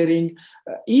 comparing,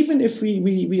 even if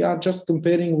we are just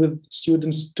comparing with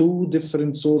students two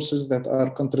different sources that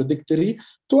are contradictory,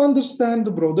 to understand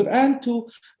the broader and to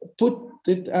put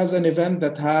it as an event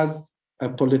that has a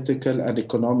political and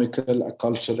economical, a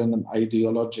cultural and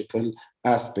ideological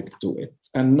aspect to it,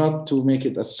 and not to make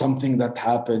it as something that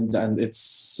happened and it's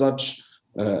such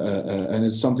and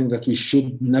it's something that we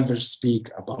should never speak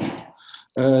about.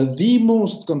 The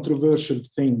most controversial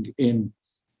thing in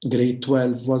grade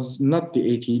 12 was not the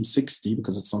 1860,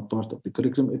 because it's not part of the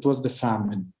curriculum, it was the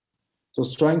famine. It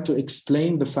was trying to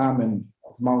explain the famine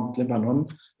of Mount Lebanon,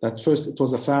 that first it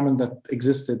was a famine that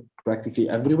existed practically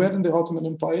everywhere in the Ottoman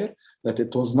Empire, that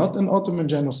it was not an Ottoman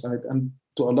genocide, and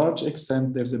to a large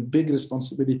extent there's a big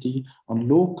responsibility on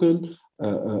local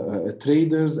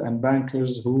traders and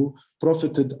bankers who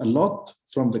profited a lot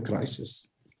from the crisis.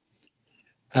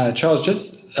 Charles,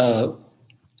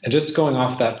 just going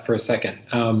off that for a second,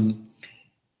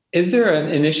 is there an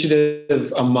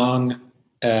initiative among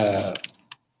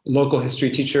local history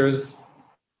teachers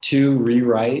to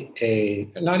rewrite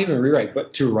not even rewrite,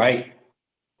 but to write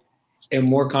a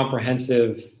more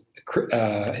comprehensive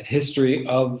history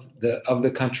of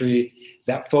the country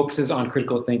that focuses on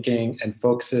critical thinking and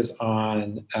focuses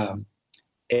on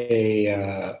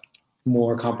a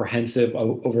more comprehensive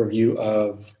overview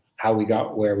of how we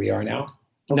got where we are now?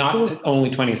 Not only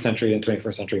 20th century and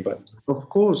 21st century, but... Of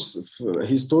course,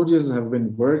 historians have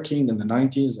been working in the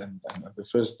 90s and the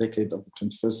first decade of the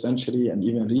 21st century, and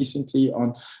even recently,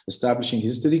 on establishing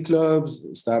history clubs,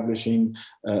 establishing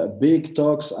big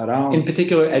talks around... In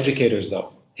particular, educators,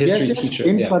 though. History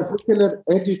teachers, in particular,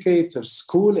 educators,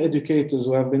 school educators,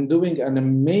 who have been doing an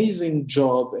amazing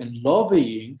job in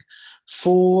lobbying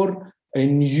for a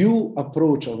new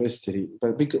approach of history.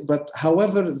 But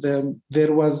however,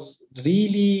 there was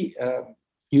really,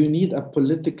 you need a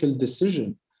political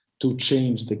decision to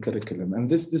change the curriculum. And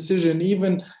this decision,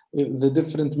 even the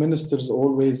different ministers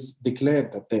always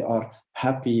declared that they are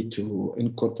happy to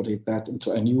incorporate that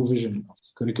into a new vision of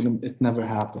curriculum. It never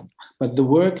happened. But the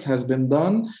work has been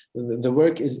done. The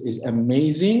work is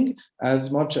amazing. As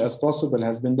much as possible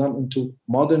has been done into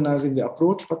modernizing the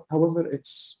approach. But however,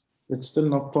 it's still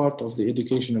not part of the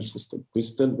educational system. We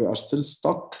are still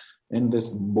stuck in this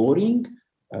boring,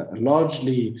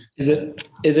 largely... Is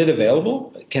it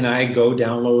available? Can I go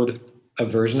download a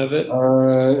version of it?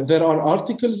 There are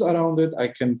articles around it. I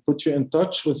can put you in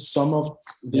touch with some of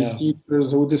these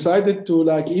teachers who decided to,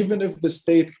 like, even if the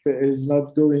state is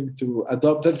not going to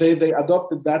adopt that, they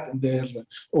adopted that in their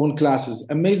own classes.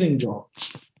 Amazing job.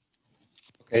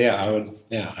 Okay,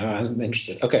 I'm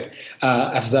interested. Okay,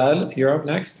 Afzal, you're up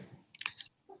next.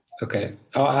 Okay,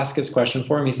 I'll ask his question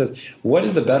for him. He says, what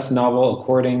is the best novel,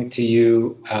 according to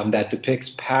you, that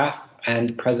depicts past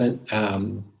and present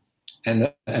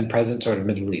and present sort of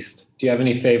Middle East. Do you have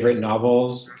any favorite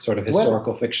novels, sort of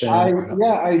historical fiction?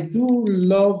 I do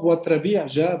love what Rabi'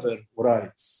 Jaber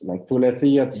writes, like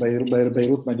ثلاثية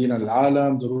بيروت مدينة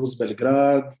العالم, دروس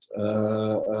بلغراد,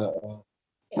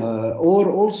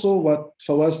 or also what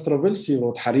Fawaz Travelsi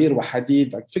wrote, Harir wa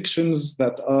Hadid, like fictions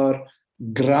that are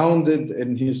grounded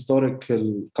in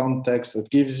historical context, that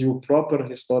gives you proper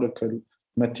historical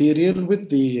material with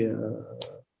the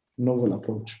novel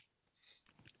approach.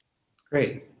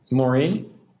 Great.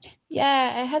 Maureen?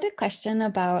 Yeah, I had a question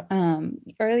about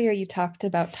earlier you talked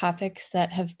about topics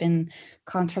that have been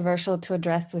controversial to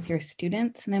address with your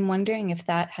students. And I'm wondering if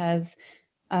that has,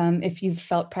 if you've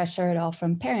felt pressure at all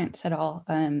from parents at all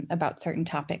about certain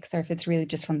topics, or if it's really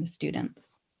just from the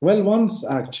students. Well, once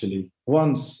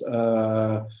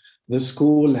the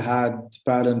school had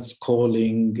parents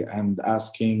calling and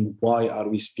asking, why are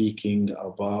we speaking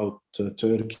about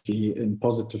Turkey in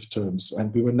positive terms?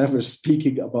 And we were never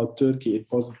speaking about Turkey in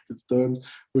positive terms.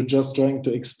 We're just trying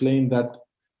to explain that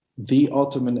the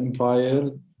Ottoman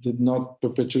Empire did not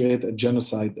perpetuate a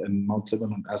genocide in Mount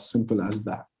Lebanon, as simple as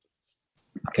that.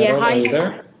 Carol, hi. are you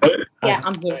there? Yeah,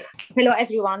 I'm here. Hello,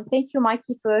 everyone. Thank you,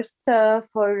 Mikey, first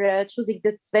for choosing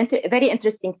this very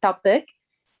interesting topic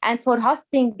and for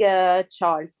hosting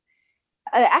Charles.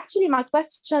 Actually, my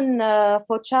question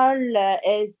for Charles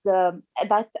is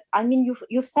that, I mean,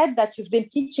 you've said that you've been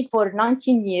teaching for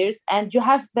 19 years and you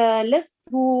have lived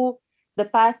through the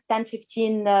past 10,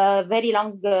 15 very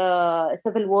long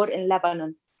civil war in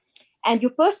Lebanon. And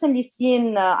you personally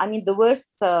seen, the worst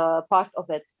part of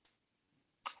it.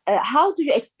 How do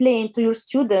you explain to your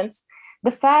students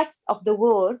the facts of the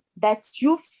war that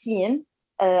you've seen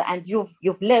and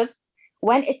you've lived,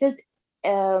 when it is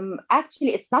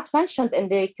actually it's not mentioned in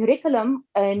the curriculum,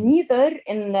 neither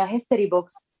in history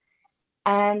books,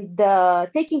 and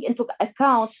taking into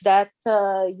account that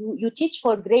you teach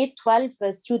for grade 12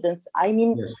 students? I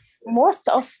mean, yes. Most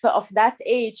of that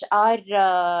age are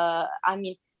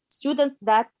students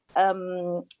that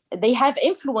they have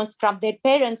influence from their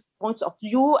parents' point of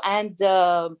view and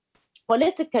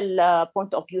political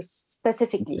point of view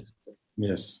specifically.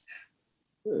 Yes.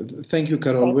 Thank you,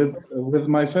 Carol. With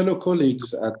my fellow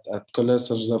colleagues at Collège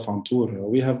Sarza Fantour,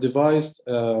 we have devised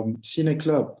a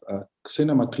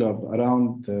cinema club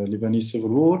around the Lebanese Civil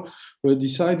War. We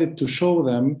decided to show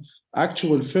them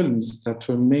actual films that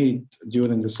were made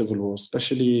during the Civil War,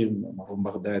 especially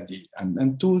Baghdadi,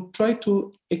 and to try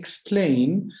to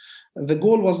explain. The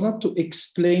goal was not to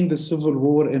explain the Civil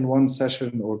War in one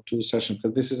session or two sessions,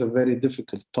 because this is a very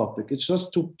difficult topic. It's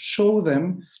just to show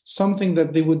them something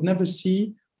that they would never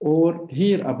see or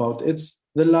hear about. It's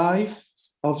the life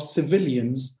of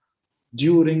civilians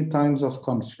during times of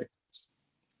conflict.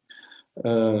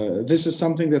 This is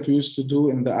something that we used to do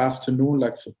in the afternoon,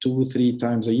 like for 2-3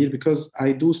 times a year, because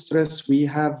I do stress we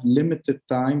have limited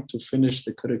time to finish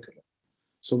the curriculum.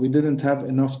 So we didn't have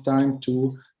enough time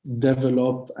to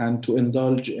develop and to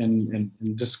indulge in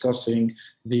discussing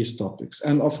these topics.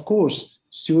 And of course,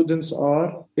 students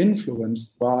are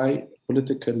influenced by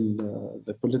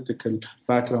the political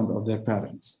background of their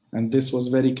parents. And this was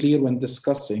very clear when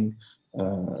discussing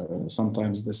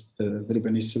sometimes the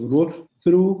Lebanese Civil War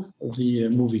through the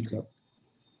movie club.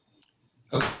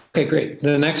 Okay, great.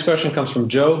 The next question comes from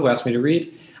Joe, who asked me to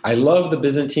read. I love the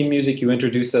Byzantine music you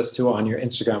introduced us to on your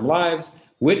Instagram lives.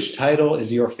 Which title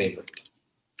is your favorite?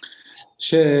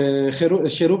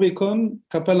 Cherubicon,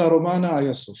 Capella Romana,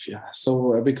 Hagia Sophia.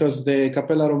 So because the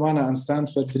Capella Romana and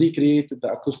Stanford recreated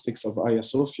the acoustics of Hagia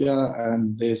Sophia,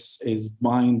 and this is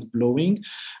mind-blowing.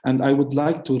 And I would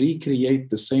like to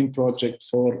recreate the same project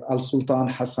for Al-Sultan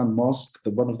Hassan Mosque,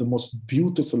 one of the most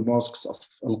beautiful mosques of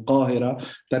Al-Qahira,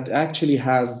 that actually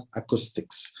has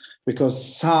acoustics,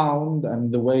 because sound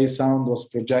and the way sound was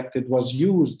projected was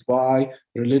used by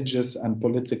religious and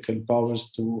political powers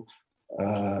to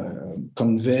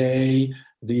convey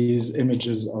these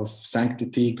images of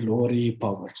sanctity, glory,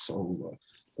 power. So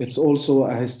it's also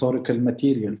a historical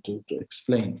material to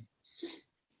explain.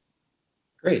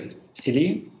 Great.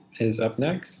 Idi is up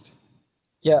next.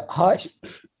 Yeah, hi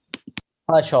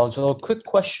Charles. So quick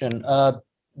question.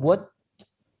 What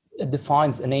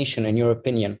defines a nation in your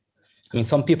opinion? I mean,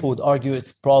 some people would argue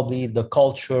it's probably the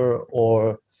culture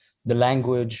or the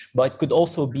language, but it could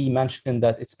also be mentioned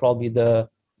that it's probably the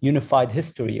unified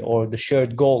history or the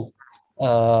shared goal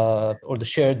or the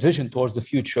shared vision towards the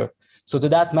future. So to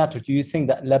that matter, do you think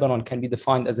that Lebanon can be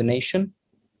defined as a nation,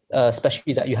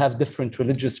 especially that you have different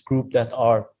religious groups that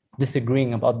are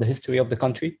disagreeing about the history of the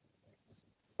country?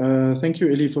 Thank you,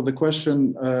 Eli, for the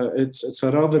question. It's a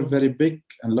rather very big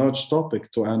and large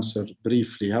topic to answer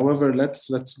briefly. However, let's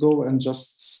go and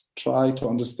just try to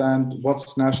understand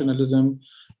what's nationalism,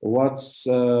 what's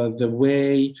the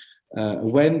way,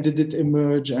 when did it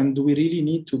emerge, and do we really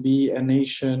need to be a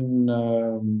nation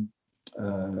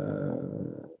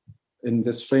in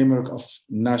this framework of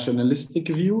nationalistic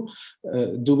view?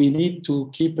 Do we need to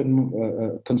keep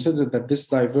and consider that this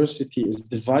diversity is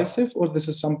divisive, or this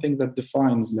is something that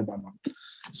defines Lebanon?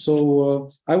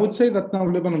 So I would say that now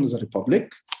Lebanon is a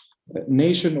republic.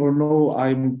 Nation or no,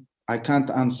 I can't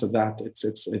answer that.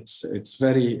 It's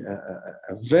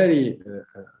very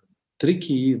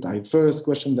tricky, diverse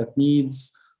question that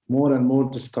needs more and more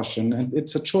discussion, and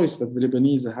it's a choice that the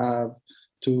Lebanese have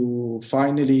to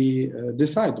finally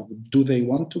decide: do they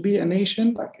want to be a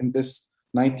nation, like in this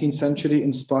 19th century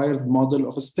inspired model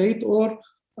of a state, or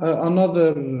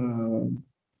another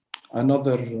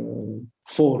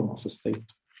form of a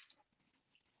state?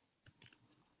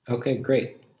 Okay,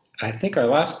 great. I think our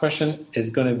last question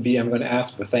is going to be, I'm going to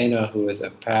ask Buthaina, who is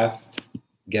a past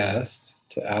guest,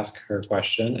 to ask her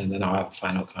question, and then I'll have a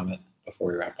final comment before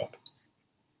we wrap up.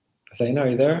 Buthaina, are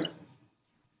you there?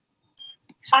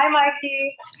 Hi,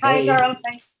 Mikey. Hi, Charles.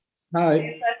 Thanks.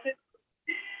 Hi.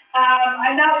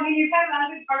 I know you kind of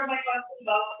answered part of my question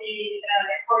about the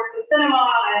importance of cinema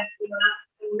and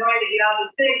knowing that you have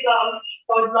the same club.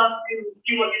 I would love to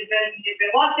see what you've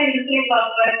been watching the same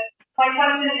club, but my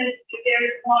question is if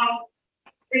there's one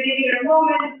particular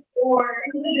moment or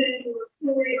incident or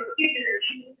story or future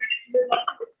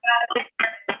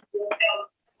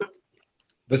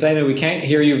Buthaina, we can't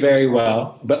hear you very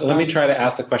well, but let me try to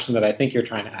ask the question that I think you're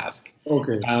trying to ask.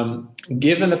 Okay.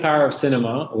 Given the power of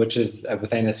cinema, which is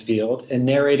Buthaina's field, in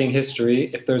narrating history,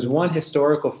 if there's one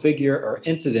historical figure or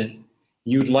incident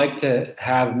you'd like to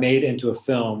have made into a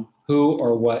film, who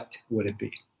or what would it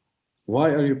be?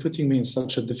 Why are you putting me in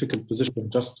such a difficult position?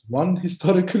 Just one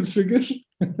historical figure?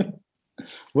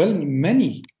 Well,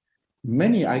 many.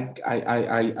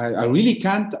 I really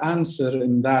can't answer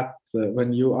in that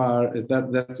when you are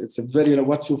that's it's a very,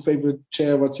 what's your favorite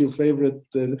chair? What's your favorite?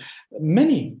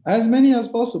 Many as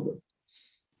possible.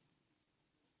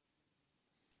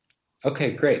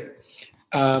 Okay, great.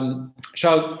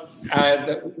 Charles,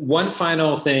 one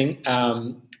final thing.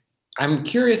 I'm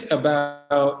curious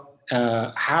about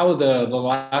how the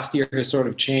last year has sort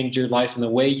of changed your life and the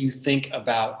way you think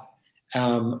about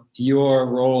your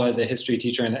role as a history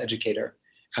teacher and educator.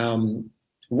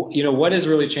 What has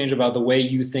really changed about the way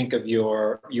you think of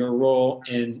your role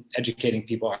in educating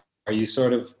people? Are you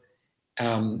sort of,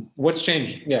 what's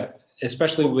changed? Yeah,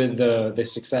 especially with the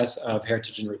success of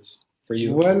Heritage and Roots for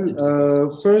you.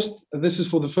 Well, first, this is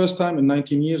for the first time in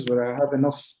 19 years where I have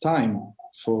enough time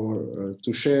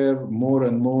to share more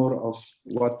and more of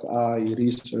what I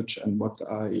research and what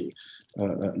I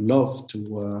love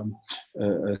to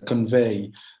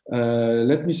convey.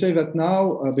 Let me say that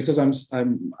now, because I've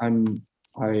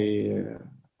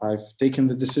taken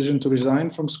the decision to resign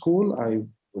from school. I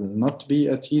will not be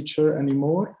a teacher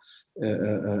anymore,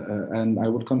 and I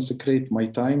will consecrate my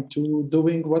time to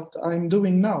doing what I'm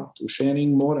doing now, to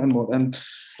sharing more and more. And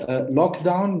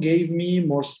lockdown gave me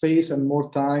more space and more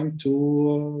time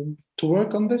to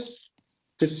work on this.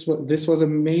 This was a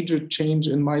major change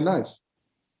in my life,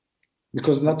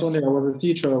 because not only I was a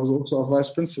teacher, I was also a vice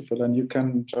principal, and you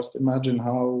can just imagine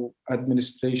how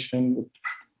administration would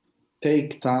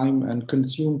take time and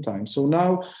consume time. So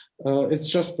now it's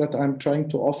just that I'm trying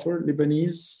to offer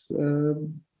Lebanese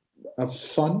a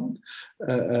fun,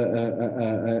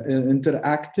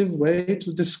 interactive way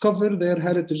to discover their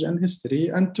heritage and history,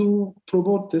 and to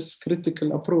promote this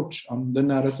critical approach on the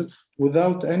narrative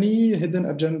without any hidden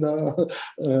agenda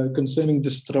concerning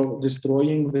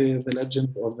destroying the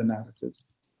legend or the narratives.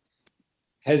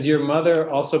 Has your mother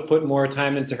also put more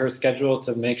time into her schedule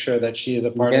to make sure that she is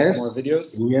a part of more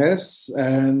videos? Yes,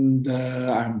 and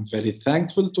I'm very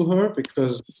thankful to her,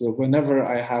 because whenever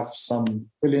I have some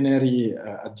culinary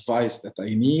advice that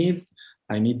I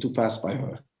need to pass by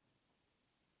her.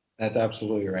 That's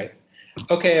absolutely right.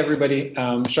 Okay, everybody.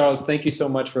 Charles, thank you so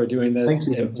much for doing this.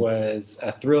 Thank you. It was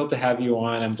a thrill to have you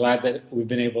on. I'm glad that we've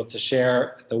been able to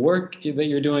share the work that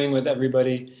you're doing with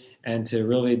everybody and to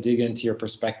really dig into your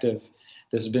perspective.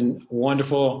 This has been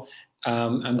wonderful.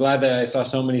 I'm glad that I saw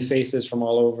so many faces from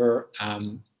all over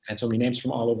and so many names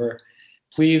from all over.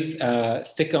 Please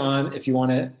stick on if you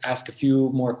want to ask a few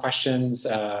more questions,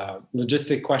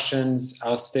 logistic questions.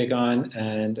 I'll stick on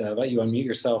and let you unmute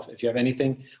yourself if you have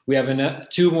anything. We have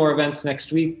 2 more events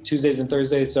next week, Tuesdays and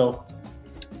Thursdays, so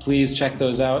please check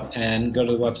those out and go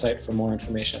to the website for more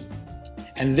information.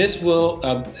 And this will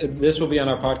be on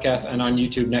our podcast and on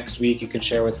YouTube next week. You can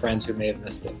share with friends who may have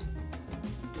missed it.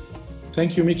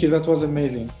 Thank you, Mickey. That was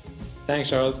amazing. Thanks,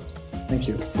 Charles. Thank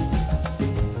you.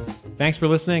 Thanks for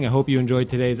listening. I hope you enjoyed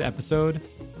today's episode.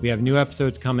 We have new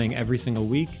episodes coming every single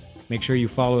week. Make sure you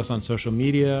follow us on social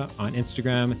media, on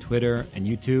Instagram, Twitter, and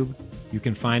YouTube. You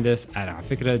can find us at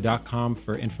afikra.com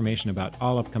for information about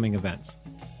all upcoming events.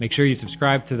 Make sure you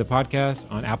subscribe to the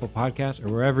podcast on Apple Podcasts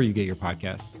or wherever you get your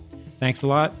podcasts. Thanks a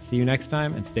lot. See you next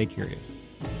time, and stay curious.